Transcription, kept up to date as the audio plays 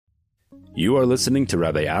You are listening to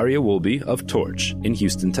Rabbi Aryeh Wolbe of Torch in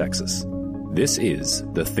Houston, Texas. This is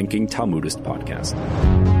the Thinking Talmudist podcast.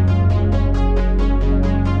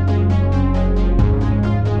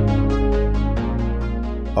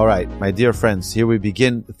 All right, my dear friends, here we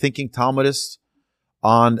begin Thinking Talmudist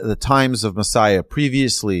on the times of Messiah.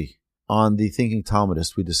 Previously on the Thinking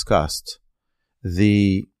Talmudist, we discussed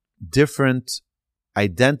the different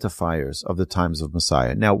identifiers of the times of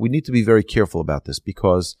Messiah. Now, we need to be very careful about this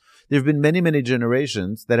because there have been many, many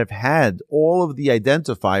generations that have had all of the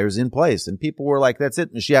identifiers in place, and people were like, that's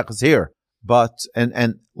it, Mashiach is here. But,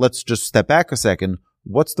 and let's just step back a second.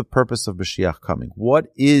 What's the purpose of Mashiach coming? What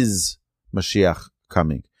is Mashiach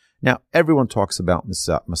coming? Now, everyone talks about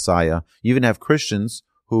Messiah. You even have Christians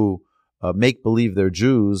who make believe they're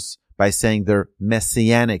Jews by saying they're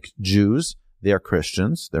Messianic Jews. They are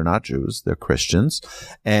Christians. They're not Jews. They're Christians.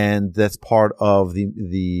 And that's part of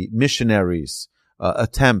the missionaries'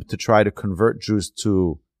 attempt to try to convert Jews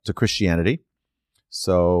to Christianity.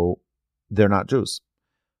 So they're not Jews.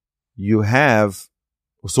 So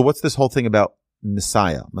what's this whole thing about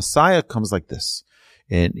Messiah? Messiah comes like this.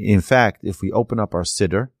 And in fact, if we open up our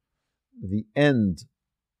Siddur, the end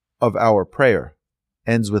of our prayer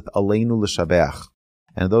ends with Aleinu L'Shabeach.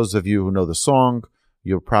 And those of you who know the song,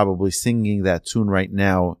 you're probably singing that tune right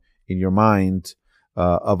now in your mind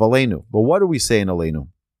of Aleinu. But what do we say in Aleinu?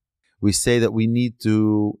 We say that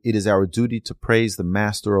it is our duty to praise the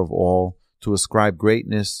master of all, to ascribe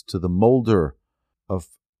greatness to the molder of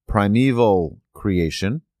primeval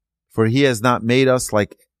creation, for he has not made us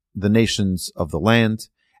like the nations of the land,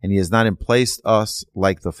 and he has not emplaced us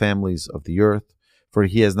like the families of the earth, for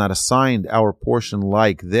he has not assigned our portion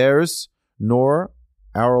like theirs, nor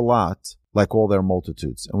our lot like all their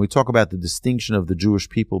multitudes. And we talk about the distinction of the Jewish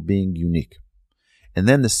people being unique. And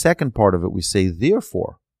then the second part of it, we say,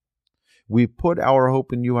 therefore, we put our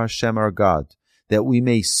hope in you, Hashem, our God, that we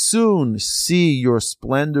may soon see your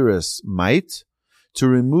splendorous might to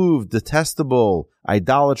remove detestable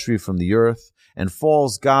idolatry from the earth, and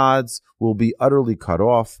false gods will be utterly cut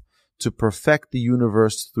off, to perfect the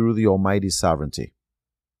universe through the Almighty sovereignty.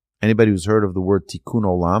 Anybody who's heard of the word tikkun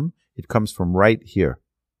olam, it comes from right here.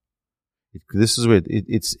 This is where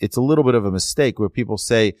it's a little bit of a mistake where people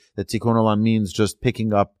say that tikkun olam means just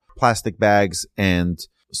picking up plastic bags and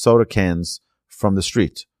soda cans from the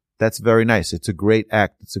street. That's very nice. It's a great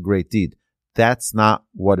act. It's a great deed. That's not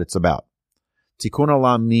what it's about. Tikkun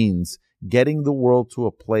olam means getting the world to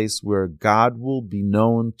a place where God will be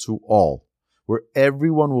known to all, where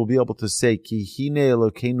everyone will be able to say, Ki hine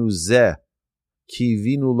Elokeinu zeh, ki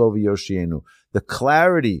vinu lo v'yoshienu. The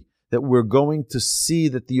clarity that we're going to see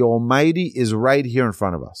that the Almighty is right here in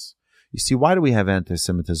front of us. You see, why do we have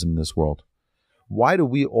anti-Semitism in this world? Why do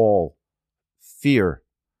we all fear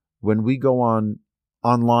when we go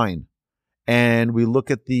online and we look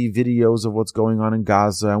at the videos of what's going on in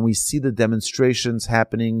Gaza and we see the demonstrations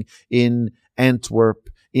happening in Antwerp,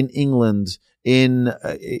 in England, in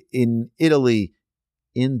Italy,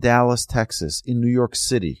 in Dallas, Texas, in New York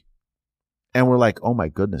City. And we're like, oh my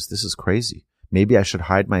goodness, this is crazy. Maybe I should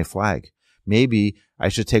hide my flag. Maybe I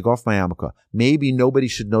should take off my yarmulke. Maybe nobody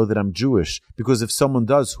should know that I'm Jewish, because if someone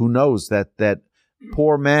does, who knows that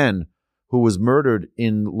poor man who was murdered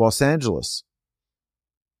in Los Angeles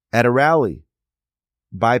at a rally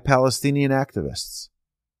by Palestinian activists.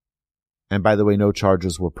 And by the way, no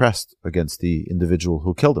charges were pressed against the individual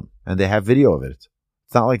who killed him. And they have video of it.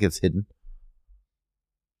 It's not like it's hidden.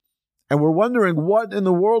 And we're wondering what in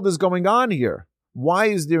the world is going on here. Why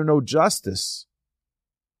is there no justice?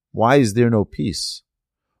 Why is there no peace?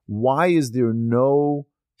 Why is there no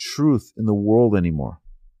truth in the world anymore?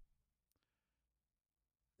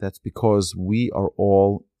 That's because we are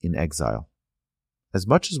all in exile. As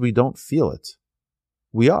much as we don't feel it,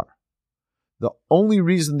 we are. The only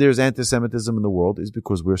reason there's anti-Semitism in the world is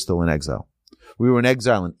because we're still in exile. We were in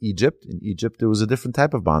exile in Egypt. In Egypt, there was a different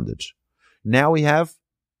type of bondage. Now we have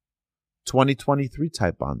 2023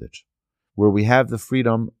 type bondage, where we have the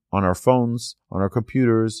freedom on our phones, on our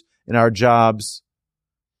computers, in our jobs.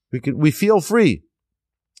 We feel free.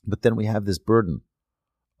 But then we have this burden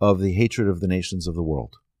of the hatred of the nations of the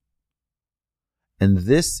world. And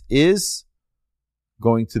this is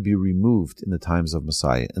going to be removed in the times of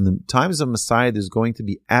Messiah. In the times of Messiah, there's going to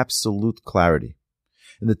be absolute clarity.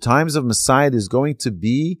 In the times of Messiah, there's going to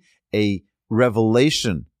be a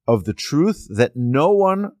revelation of the truth that no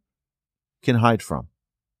one can hide from.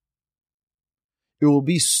 It will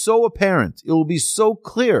be so apparent, it will be so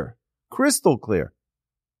clear, crystal clear,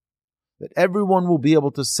 that everyone will be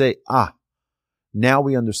able to say, now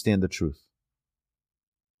we understand the truth.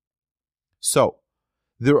 So,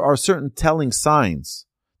 there are certain telling signs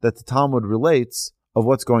that the Talmud relates of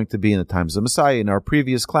what's going to be in the times of Messiah. In our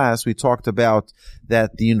previous class, we talked about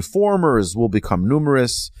that the informers will become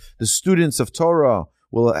numerous, the students of Torah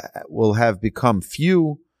will have become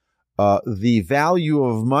few, the value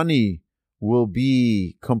of money will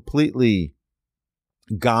be completely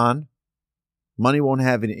gone. Money won't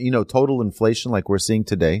have any, total inflation like we're seeing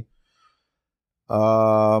today.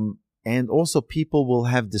 And also people will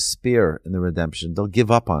have despair in the redemption. They'll give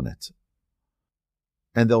up on it.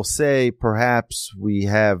 And they'll say, perhaps we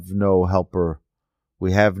have no helper.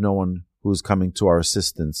 We have no one who's coming to our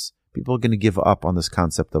assistance. People are going to give up on this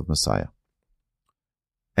concept of Messiah.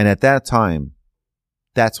 And at that time,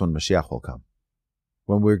 that's when Mashiach will come.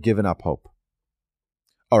 When we're given up hope.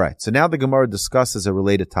 All right, so now the Gemara discusses a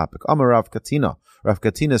related topic. Amar Rav Katina. Rav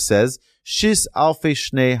Katina says, Shis alfei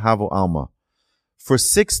shnei havu alma. For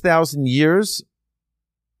 6,000 years,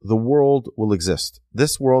 the world will exist.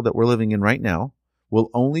 This world that we're living in right now will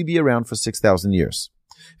only be around for 6,000 years.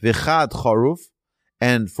 V'chad charuf,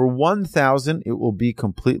 and for 1,000 it will be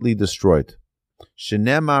completely destroyed.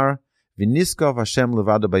 Shenemar v'niskav Hashem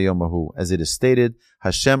levado bayomahu, as it is stated,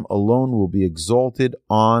 Hashem alone will be exalted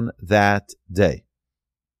on that day.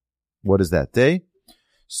 What is that day?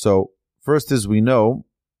 So first, as we know,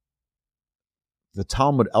 the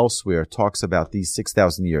Talmud elsewhere talks about these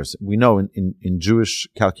 6,000 years. We know in Jewish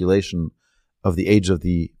calculation of the age of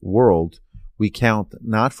the world, we count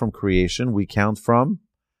not from creation, we count from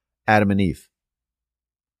Adam and Eve.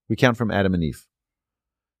 We count from Adam and Eve.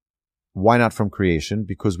 Why not from creation?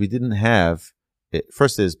 Because we didn't have,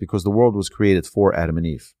 first is because the world was created for Adam and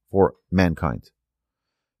Eve, for mankind.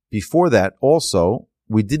 Before that, also,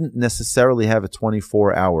 we didn't necessarily have a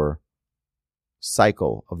 24-hour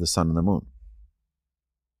cycle of the sun and the moon.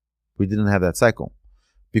 We didn't have that cycle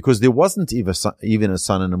because there wasn't even a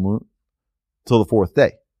sun and a moon till the fourth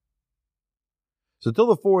day. So till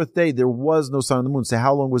the fourth day, there was no sun and the moon. So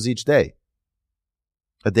how long was each day?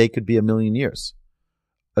 A day could be 1,000,000 years.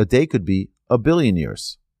 A day could be 1,000,000,000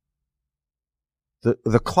 years.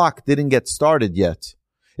 The clock didn't get started yet.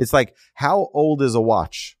 It's like, how old is a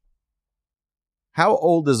watch? How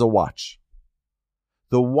old is a watch?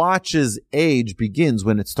 The watch's age begins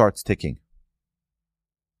when it starts ticking.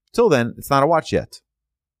 Till then, it's not a watch yet.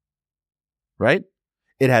 Right?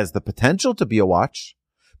 It has the potential to be a watch,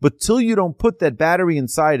 but till you don't put that battery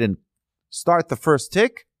inside and start the first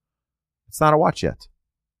tick, it's not a watch yet.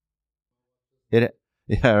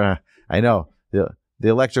 Yeah, I know. The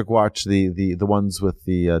electric watch, the ones with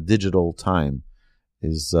the digital time,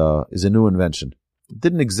 is a new invention. It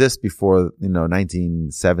didn't exist before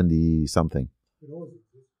 1970 something.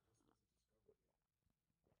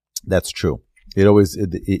 That's true. It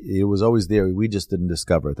was always there. We just didn't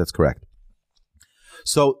discover it. That's correct.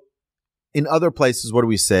 So, in other places, what do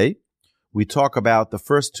we say? We talk about the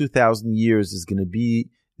first 2,000 years is going to be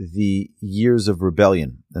the years of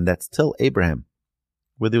rebellion, and that's till Abraham,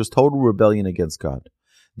 where there was total rebellion against God.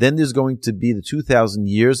 Then there's going to be the 2,000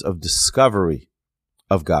 years of discovery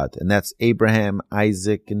of God, and that's Abraham,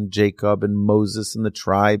 Isaac, and Jacob, and Moses, and the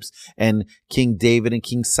tribes, and King David, and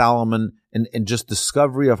King Solomon, and just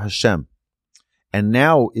discovery of Hashem. And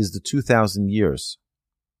now is the 2,000 years.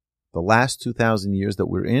 The last 2,000 years that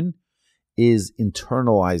we're in is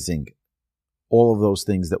internalizing all of those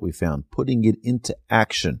things that we found, putting it into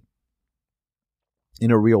action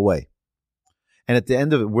in a real way. And at the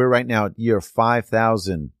end of it, we're right now at year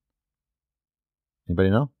 5,000. Anybody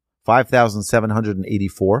know?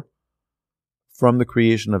 5,784 from the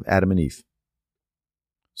creation of Adam and Eve.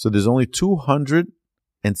 So there's only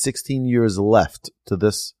 216 years left to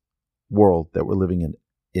this world that we're living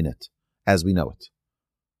in it, as we know it.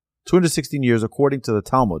 216 years, according to the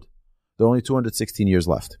Talmud, there are only 216 years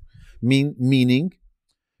left. Meaning,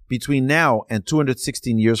 between now and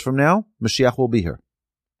 216 years from now, Mashiach will be here.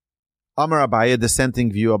 Amar Abaye,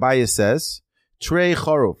 dissenting view, Abaye says, Trei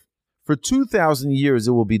Charuv, for 2,000 years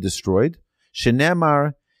it will be destroyed.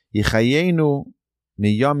 Shenemar, Yichayenu,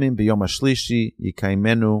 Miyamim b'yom hashlishi,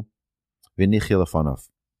 Yikaimenu, v'nichi lefanav.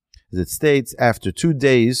 As it states, after 2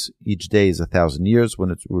 days, each day is 1,000 years, when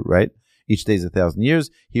it's right, each day is 1,000 years,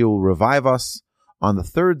 he will revive us. On the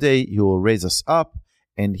third day, he will raise us up,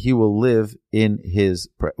 and he will live in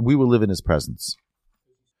we will live in his presence.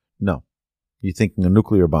 No. You're thinking a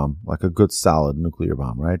nuclear bomb, like a good solid nuclear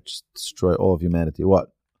bomb, right? Just destroy all of humanity. What?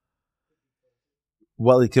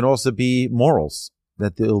 Well, it can also be morals,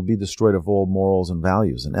 that they'll be destroyed of all morals and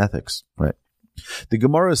values and ethics, right? The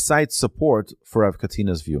Gemara cites support for Rav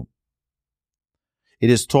Katina's view. It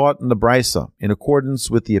is taught in the Brisa in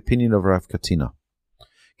accordance with the opinion of Rav Katina.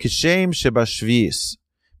 Kishem sheba shviis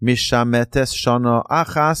mishametes shana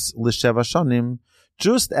achas l'sheva shanim,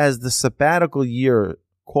 Just as the sabbatical year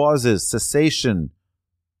causes cessation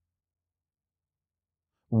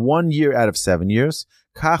 1 year out of 7 years,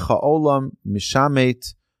 kacha olam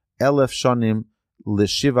mishamet elef shanim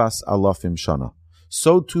l'shivas alafim shana.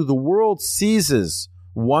 So too the world ceases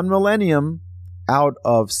 1 millennium out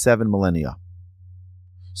of 7 millennia.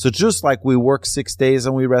 So just like we work 6 days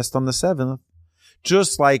and we rest on the 7th,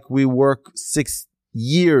 just like we work 6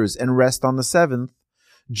 years and rest on the 7th,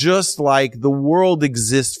 just like the world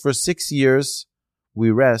exists for 6 years, we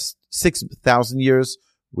rest 6,000 years.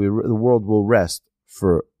 The world will rest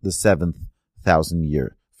for the 7,000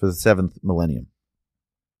 year, for the 7th millennium.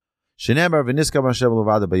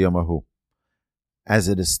 As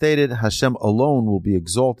it is stated, Hashem alone will be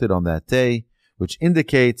exalted on that day, which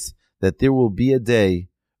indicates that there will be a day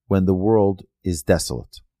when the world is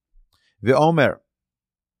desolate. Ve'omer,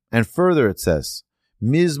 and further it says,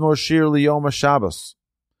 Mizmor Shir Liyom HaShabbos.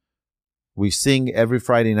 We sing every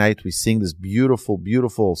Friday night, we sing this beautiful,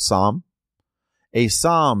 beautiful psalm. A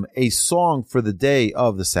psalm, a song for the day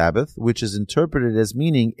of the Sabbath, which is interpreted as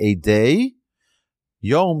meaning a day,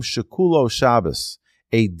 Yom Shekulo Shabbos,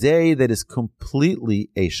 a day that is completely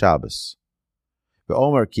a Shabbos.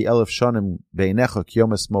 Ve'omer ki elef shanim beinecha ki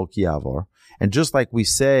yom esmol ki avor. And just like we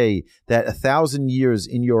say that 1,000 years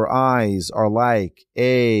in your eyes are like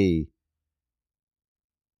a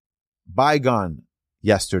bygone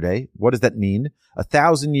yesterday. What does that mean?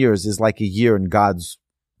 1,000 years is like a year in God's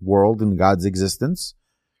world, in God's existence,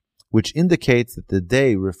 which indicates that the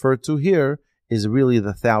day referred to here is really the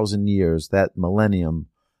 1,000 years, that millennium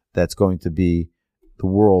that's going to be the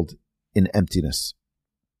world in emptiness.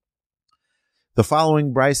 The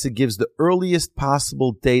following brisa gives the earliest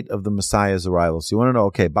possible date of the Messiah's arrival. So you want to know,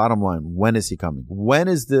 okay, bottom line, when is he coming? When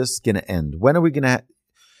is this going to end? When are we going to,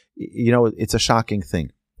 it's a shocking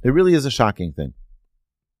thing. It really is a shocking thing.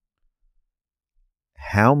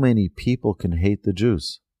 How many people can hate the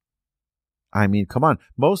Jews? I mean, come on.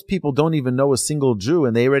 Most people don't even know a single Jew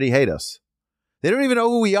and they already hate us. They don't even know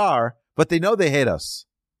who we are, but they know they hate us.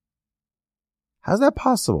 How's that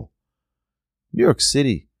possible? New York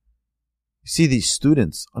City. You see these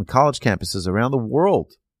students on college campuses around the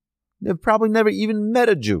world. They've probably never even met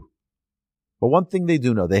a Jew. But one thing they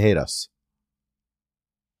do know, they hate us.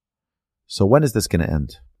 So when is this going to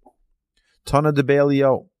end? Tana de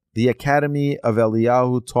Be'Eliyahu, the Academy of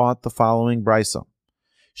Eliyahu taught the following brisa.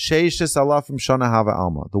 Sheishes alafim shana hava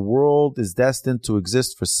alma. The world is destined to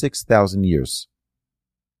exist for 6,000 years.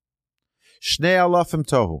 Shnei alafim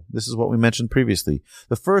tohu. This is what we mentioned previously.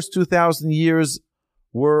 The first 2,000 years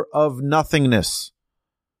were of nothingness.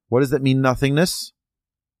 What does that mean, nothingness?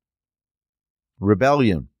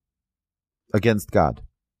 Rebellion against God.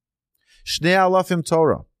 Shnei alafim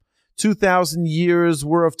Torah. 2,000 years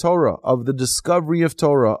were of Torah, of the discovery of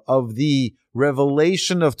Torah, of the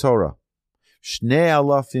revelation of Torah. Shnei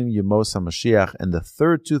alafim yemos HaMashiach, and the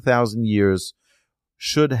third 2,000 years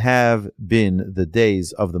should have been the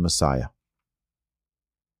days of the Messiah.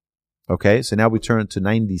 Okay, so now we turn to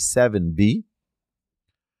 97b.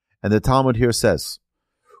 And the Talmud here says,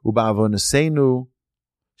 Uba'avonosenu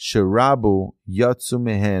sherabu yatsu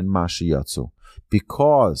mehen mashi yatsu.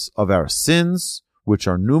 Because of our sins, which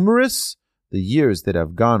are numerous, the years that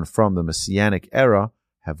have gone from the Messianic era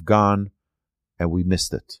have gone, and we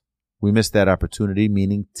missed it. We missed that opportunity,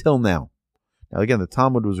 meaning till now. Now again, the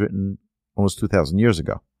Talmud was written almost 2,000 years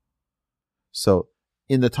ago. So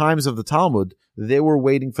in the times of the Talmud, they were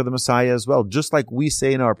waiting for the Messiah as well. Just like we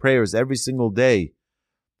say in our prayers every single day,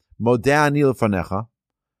 Modeh ani lefanecha.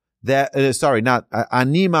 Not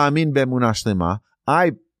ani ma'amin be'emunah shlema.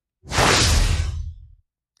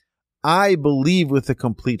 I believe with a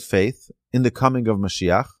complete faith in the coming of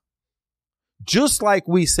Mashiach. Just like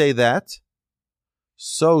we say that,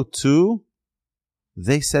 so too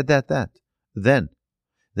they said that then.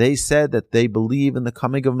 They said that they believe in the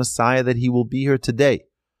coming of Messiah, that he will be here today.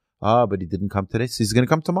 But he didn't come today, so he's going to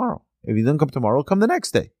come tomorrow. If he doesn't come tomorrow, he'll come the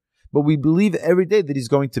next day. But we believe every day that he's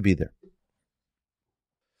going to be there.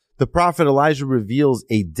 The prophet Elijah reveals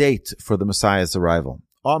a date for the Messiah's arrival.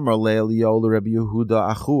 Amar le'Eliyahu Rabbi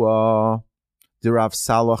Yehuda achua de Rav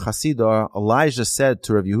Salah Chasida. Elijah said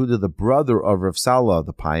to Rav Yehuda, the brother of Rav Salah,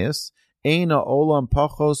 the pious, Eina olam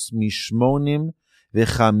pachos mishmonim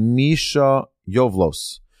v'chamisha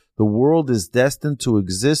yovlos. The world is destined to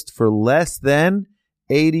exist for less than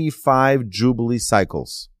 85 Jubilee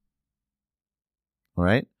cycles. All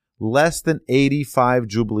right? Less than 85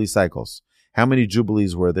 Jubilee cycles. How many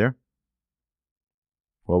Jubilees were there?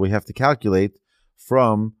 Well, we have to calculate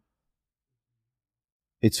from,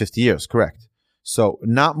 it's 50 years, correct. So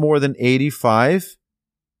not more than 85.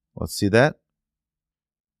 Let's see that.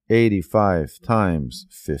 85 times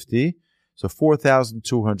 50, so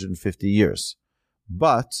 4,250 years.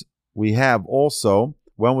 But we have also,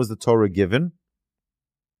 when was the Torah given?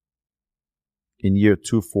 In year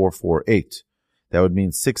 2448. That would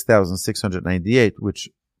mean 6,698, which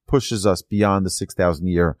pushes us beyond the 6,000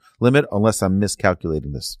 year limit, unless I'm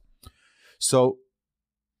miscalculating this. So,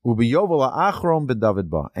 Ubiyovala Achron ben David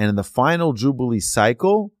ba, and in the final Jubilee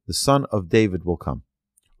cycle, the son of David will come.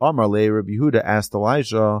 Amar le Rabbi Yehuda asked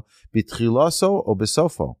Elijah, Bitchilaso or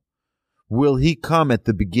Besofo? Will he come at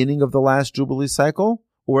the beginning of the last Jubilee cycle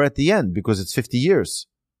or at the end? Because it's 50 years.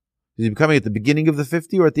 Is he coming at the beginning of the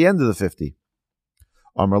 50 or at the end of the 50?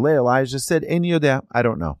 Amar le, Elijah said, Ein yodea, I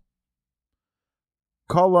don't know.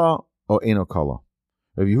 Kala or Eino Kala?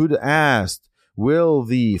 Rabbi Yehuda asked, will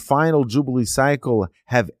the final Jubilee cycle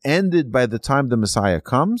have ended by the time the Messiah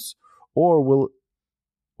comes, or will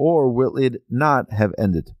it not have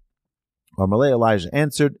ended? Amalei Elijah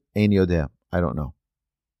answered, Ein yodea, I don't know.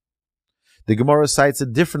 The Gemara cites a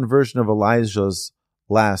different version of Elijah's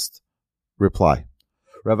last reply.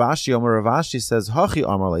 Rav Ashi says, Hachi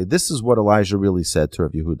Amalei, this is what Elijah really said to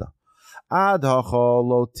Rav Yehuda. Ad hacha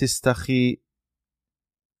lo tistachi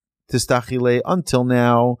le, until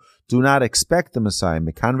now, do not expect the Messiah.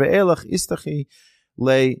 Mekan ve'elach istachi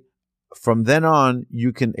le, from then on,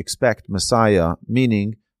 you can expect Messiah,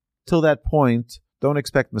 meaning, till that point, don't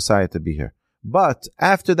expect Messiah to be here. But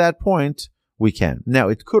after that point, we can. Now,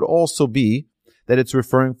 it could also be that it's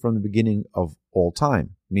referring from the beginning of all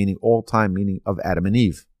time, meaning of Adam and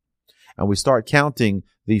Eve. And we start counting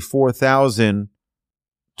the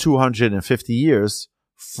 4,250 years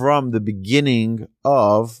from the beginning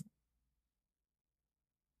of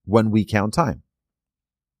when we count time,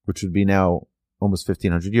 which would be now almost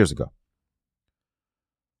 1,500 years ago.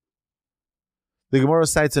 The Gemara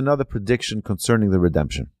cites another prediction concerning the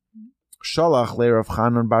redemption. Shalach le Rav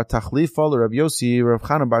Chanan bar Tachlifa le Rav Yossi. Rav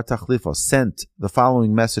Chanan bar Tachlifa sent the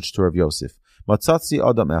following message to Rav Yosef. Matzatzi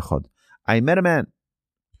adam echad. I met a man.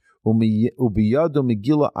 Ubiyado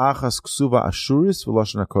megillah achas ksuva ashuris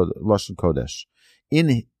v'lashon kodesh.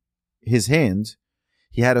 In his hand,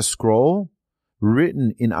 he had a scroll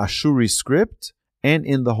written in Ashuri script and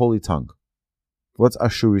in the holy tongue. What's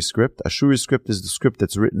Ashuri script? Ashuri script is the script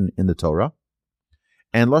that's written in the Torah.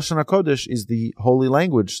 And Lashon HaKodesh is the holy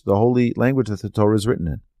language that the Torah is written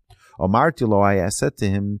in. Amarti lo, I said to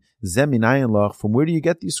him, Ze minayin lach, from where do you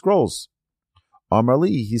get these scrolls? Amar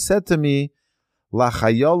li, he said to me,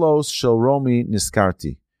 Lachayolos shel Romi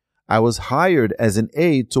niskarti. I was hired as an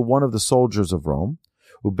aide to one of the soldiers of Rome,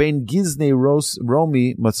 ubein gizne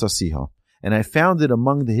Romi matzasiha, and I found it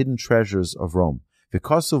among the hidden treasures of Rome.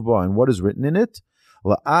 V'kosuv ba, and what is written in it?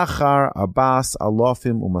 La'achar abas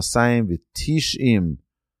alofim umasayim v'tishim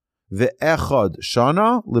ve'echad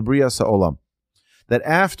shana libriyas ha'olam. That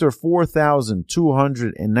after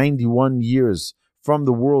 4,291 years from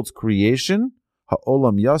the world's creation,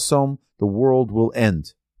 ha'olam yasom, the world will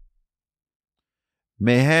end.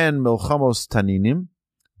 Mehen milchamos taninim.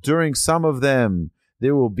 During some of them,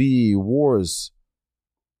 there will be wars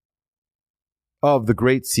of the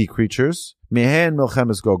great sea creatures. Mehen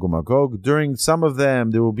milchemes Gog uMagog. During some of them,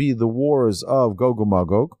 there will be the wars of Gog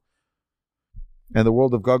uMagog. And the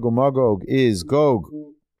world of Gog uMagog is Gog,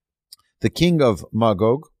 the king of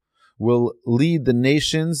Magog, will lead the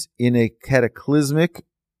nations in a cataclysmic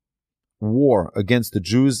war against the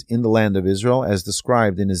Jews in the land of Israel, as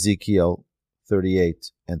described in Ezekiel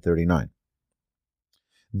 38 and 39.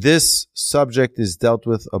 This subject is dealt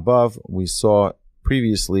with above. We saw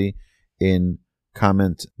previously in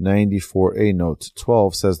comment 94a note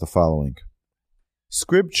 12 says the following.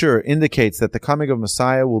 Scripture indicates that the coming of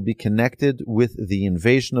Messiah will be connected with the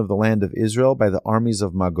invasion of the land of Israel by the armies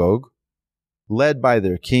of Magog, led by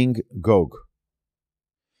their king Gog.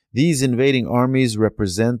 These invading armies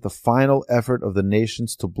represent the final effort of the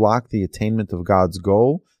nations to block the attainment of God's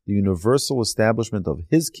goal, the universal establishment of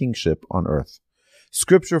His kingship on earth.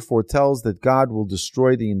 Scripture foretells that God will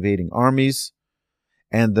destroy the invading armies,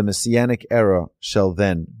 and the Messianic era shall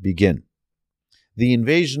then begin. The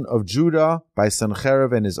invasion of Judah by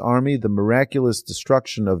Sanhedrin and his army, the miraculous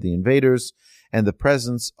destruction of the invaders, and the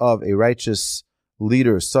presence of a righteous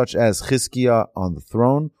leader such as Chizkiah on the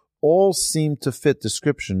throne, all seem to fit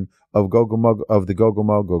description of the Gog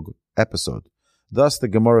uMagog episode. Thus, the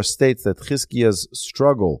Gemara states that Chizkiah's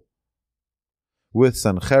struggle with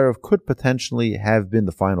Sanhedrin could potentially have been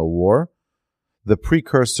the final war, the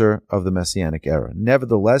precursor of the Messianic era.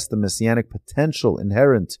 Nevertheless, the Messianic potential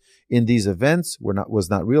inherent in these events was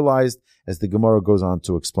not realized, as the Gemara goes on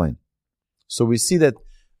to explain. So we see that,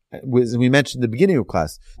 as we mentioned at the beginning of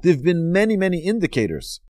class, there have been many, many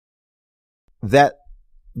indicators that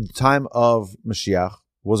the time of Mashiach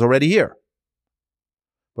was already here.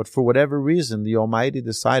 But for whatever reason, the Almighty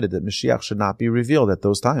decided that Mashiach should not be revealed at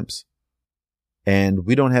those times. And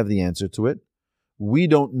we don't have the answer to it. We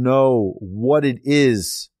don't know what it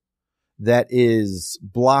is that is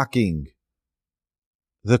blocking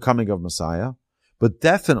the coming of Messiah. But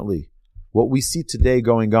definitely what we see today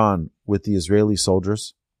going on with the Israeli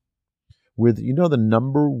soldiers, with, the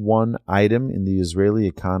number one item in the Israeli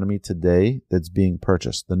economy today that's being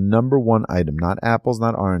purchased, the number one item, not apples,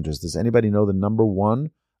 not oranges. Does anybody know the number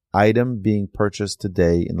one item being purchased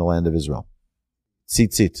today in the land of Israel?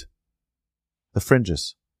 Tzitzit. The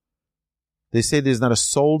fringes. They say there's not a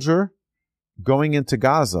soldier going into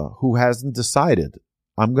Gaza who hasn't decided,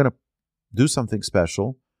 I'm going to do something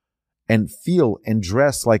special and feel and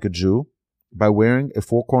dress like a Jew by wearing a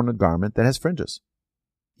four-cornered garment that has fringes,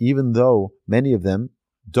 even though many of them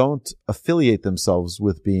don't affiliate themselves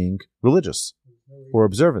with being religious or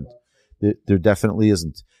observant. There definitely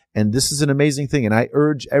isn't. And this is an amazing thing. And I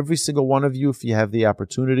urge every single one of you, if you have the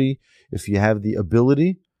opportunity, if you have the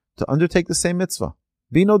ability, to undertake the same mitzvah.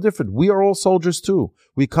 Be no different. We are all soldiers too.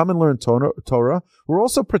 We come and learn Torah. We're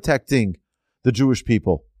also protecting the Jewish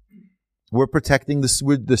people. We're protecting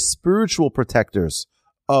we're the spiritual protectors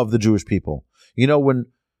of the Jewish people. When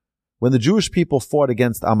the Jewish people fought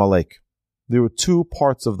against Amalek, there were two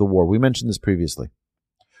parts of the war. We mentioned this previously.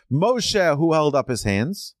 Moshe, who held up his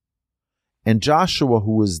hands, and Joshua,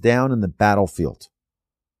 who was down in the battlefield.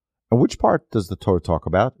 And which part does the Torah talk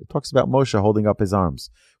about? It talks about Moshe holding up his arms.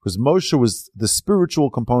 Because Moshe was the spiritual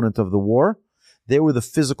component of the war. They were the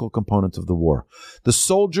physical component of the war. The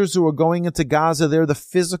soldiers who are going into Gaza, they're the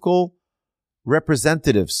physical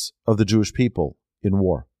representatives of the Jewish people in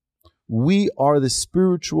war. We are the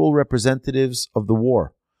spiritual representatives of the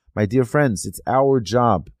war. My dear friends, it's our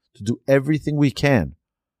job to do everything we can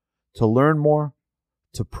to learn more,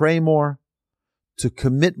 to pray more, to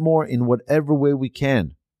commit more in whatever way we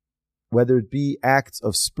can, whether it be acts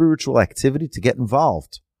of spiritual activity to get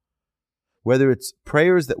involved, whether it's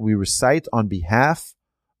prayers that we recite on behalf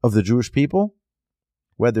of the Jewish people,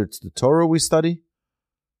 whether it's the Torah we study,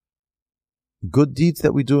 good deeds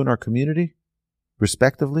that we do in our community,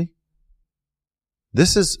 respectively.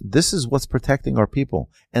 This is what's protecting our people.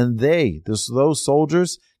 And those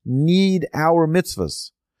soldiers, need our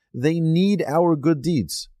mitzvahs. They need our good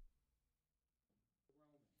deeds.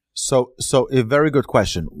 So a very good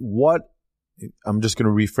question. I'm just going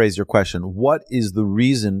to rephrase your question. What is the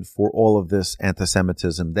reason for all of this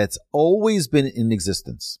anti-Semitism that's always been in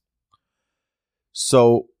existence?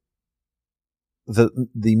 So the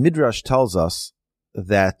Midrash tells us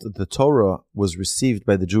that the Torah was received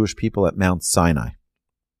by the Jewish people at Mount Sinai.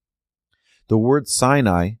 The word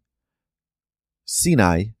Sinai,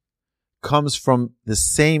 comes from the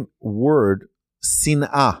same word,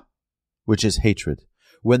 sin'ah, which is hatred.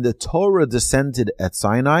 When the Torah descended at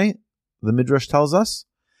Sinai, the Midrash tells us,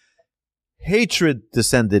 hatred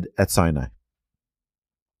descended at Sinai.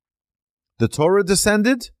 The Torah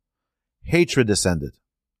descended, hatred descended.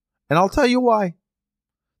 And I'll tell you why.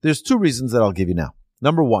 There's two reasons that I'll give you now.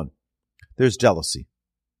 Number one, there's jealousy.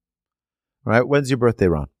 All right, when's your birthday,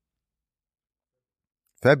 Ron?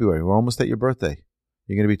 February. We're almost at your birthday.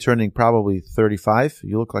 You're going to be turning probably 35.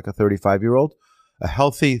 You look like a 35-year-old, a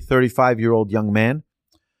healthy 35-year-old young man.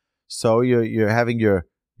 So you're having your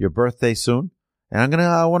birthday soon, and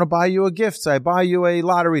I want to buy you a gift. So I buy you a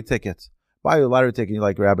lottery ticket. You're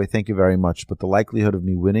like, Rabbi, thank you very much, but the likelihood of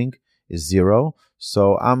me winning is 0.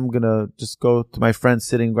 So I'm going to just go to my friend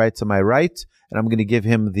sitting right to my right, and I'm going to give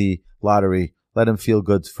him the lottery, let him feel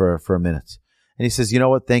good for a minute. And he says, you know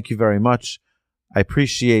what? Thank you very much. I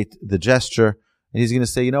appreciate the gesture. And he's going to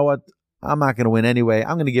say, you know what? I'm not going to win anyway.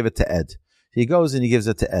 I'm going to give it to Ed. He goes and he gives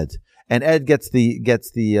it to Ed. And Ed gets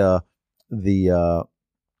the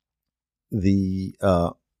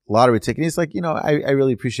lottery ticket. He's like, I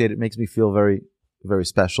really appreciate it. It makes me feel very, very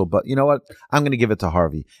special. But you know what? I'm going to give it to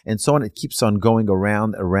Harvey. And so on. It keeps on going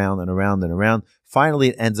around. Finally,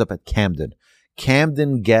 it ends up at Camden.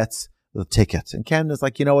 Camden gets the ticket. And Camden's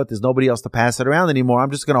like, you know what? There's nobody else to pass it around anymore.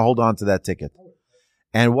 I'm just going to hold on to that ticket.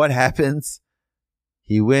 And what happens?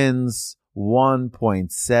 He wins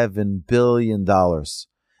 $1.7 billion.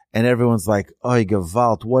 And everyone's like, "Oy,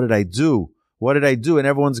 Gewalt, what did I do? And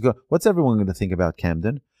everyone's what's everyone going to think about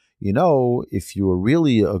Camden? If you were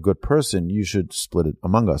really a good person, you should split it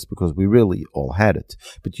among us because we really all had it.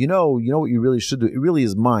 But you know what you really should do? It really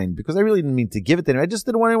is mine because I really didn't mean to give it to anyone. I just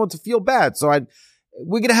didn't want anyone to feel bad. So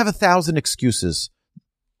we're going to have 1,000 excuses.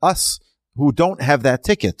 Us who don't have that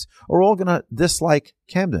ticket are all going to dislike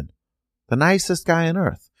Camden, the nicest guy on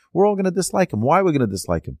earth. We're all going to dislike him. Why are we going to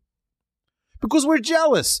dislike him? because we're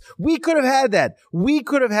jealous. We could have had that. We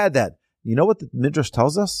could have had that. You know what the Midrash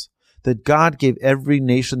tells us? That God gave every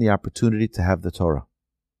nation the opportunity to have the Torah.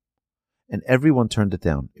 And everyone turned it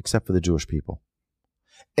down, except for the Jewish people.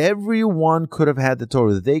 Everyone could have had the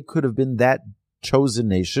Torah. They could have been that chosen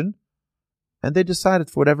nation. And they decided,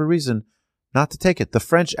 for whatever reason, not to take it. The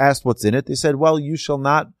French asked what's in it. They said, well, you shall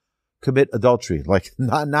not commit adultery. Like,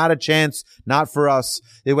 not a chance, not for us.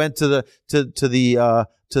 They went to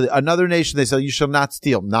another nation. They said, you shall not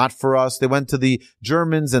steal. Not for us. They went to the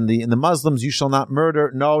Germans and the Muslims. You shall not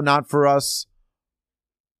murder. No, not for us.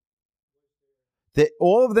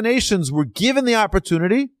 All of the nations were given the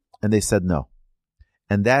opportunity and they said no.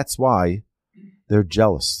 And that's why they're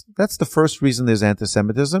jealous. That's the first reason there's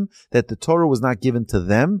anti-Semitism, that the Torah was not given to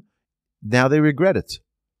them. Now they regret it.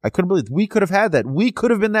 I couldn't believe it. We could have had that. We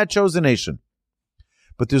could have been that chosen nation.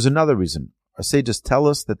 But there's another reason. Our sages tell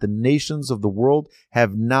us that the nations of the world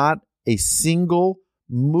have not a single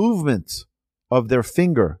movement of their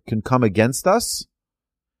finger can come against us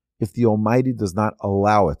if the Almighty does not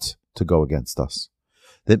allow it to go against us.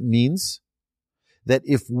 That means that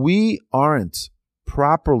if we aren't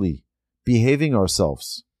properly behaving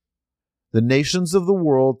ourselves, the nations of the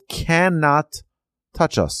world cannot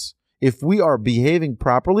touch us. If we are behaving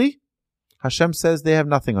properly, Hashem says they have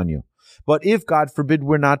nothing on you. But if, God forbid,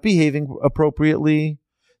 we're not behaving appropriately,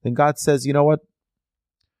 then God says, you know what?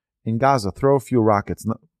 In Gaza, throw a few rockets,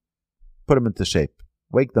 put them into shape,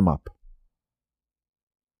 wake them up.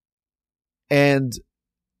 And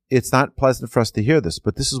it's not pleasant for us to hear this,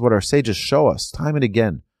 but this is what our sages show us time and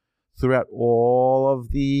again throughout all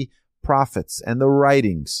of the prophets and the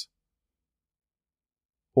writings.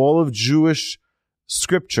 All of Jewish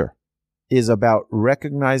scripture is about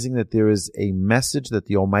recognizing that there is a message that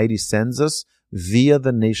the Almighty sends us via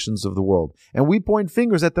the nations of the world. And we point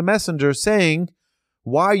fingers at the messenger saying,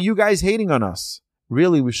 why are you guys hating on us?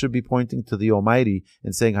 Really, we should be pointing to the Almighty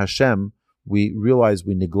and saying, Hashem, we realize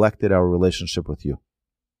we neglected our relationship with you.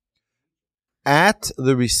 At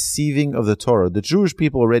the receiving of the Torah, the Jewish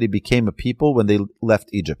people already became a people when they left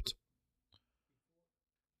Egypt.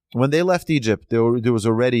 When they left Egypt, there was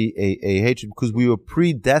already a hatred because we were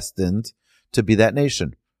predestined to be that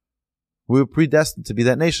nation. We were predestined to be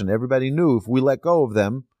that nation. Everybody knew if we let go of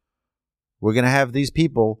them, we're going to have these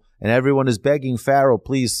people, and everyone is begging Pharaoh,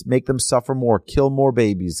 please make them suffer more, kill more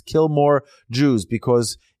babies, kill more Jews,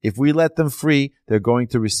 because if we let them free, they're going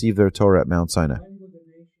to receive their Torah at Mount Sinai.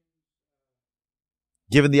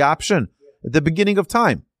 Given the option at the beginning of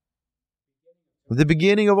time, at the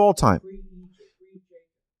beginning of all time.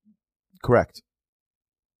 Correct.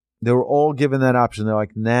 They were all given that option. They're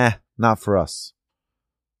like, nah, not for us.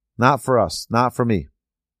 Not for us. Not for me.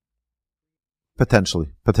 Potentially.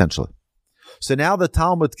 So now the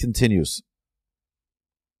Talmud continues.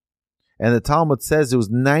 And the Talmud says it was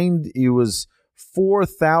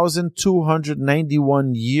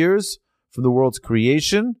 4,291 years from the world's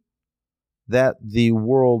creation that the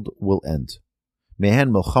world will end.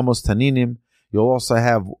 Mehen melchamos taninim. You'll also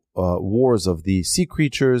have wars of the sea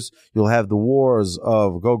creatures. You'll have the wars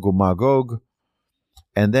of Gog and Magog.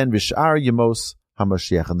 And then Bishar Yemos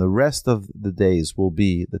HaMashiach. And the rest of the days will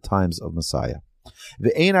be the times of Messiah.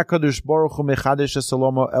 Ve'ein HaKadosh Baruch Hu mechadesh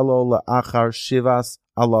esolomo elo la'achar shivas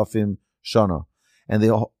alafim shana. And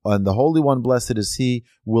the Holy One, blessed is He,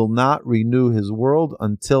 will not renew His world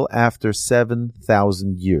until after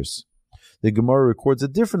 7,000 years. The Gemara records a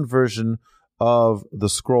different version of the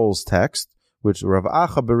scrolls text, which Rav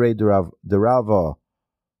Acha berei de Rava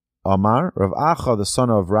Amar, Rav Acha, the son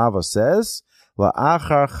of Rava, says,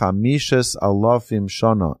 La'achar chamishes alafim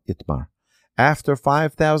shana itmar. After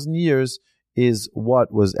 5,000 years is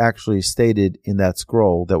what was actually stated in that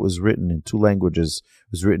scroll that was written in two languages.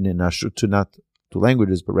 It was written in not two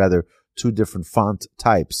languages, but rather two different font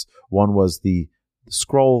types. One was the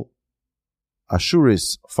scroll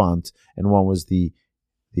Ashuris font, and one was the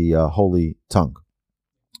Holy Tongue.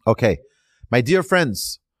 Okay, my dear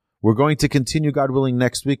friends, we're going to continue, God willing,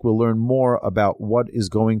 next week. We'll learn more about what is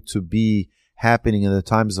going to be happening in the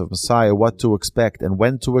times of Messiah, what to expect and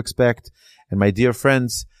when to expect. And my dear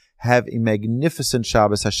friends, have a magnificent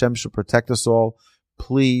Shabbos. Hashem should protect us all.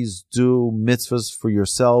 Please do mitzvahs for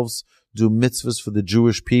yourselves. Do mitzvahs for the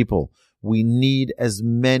Jewish people. We need as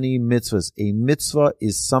many mitzvahs. A mitzvah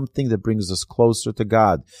is something that brings us closer to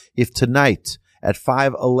God. If tonight at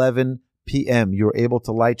 5:11 p.m. you're able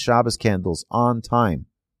to light Shabbos candles on time,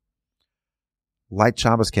 light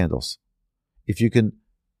Shabbos candles. If you can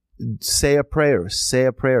say a prayer.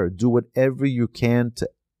 Do whatever you can to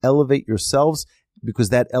elevate yourselves because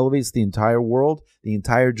that elevates the entire world, the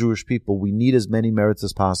entire Jewish people. We need as many merits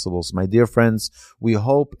as possible. So my dear friends, we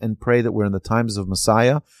hope and pray that we're in the times of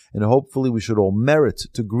Messiah, and hopefully we should all merit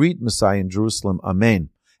to greet Messiah in Jerusalem. Amen.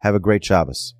 Have a great Shabbos.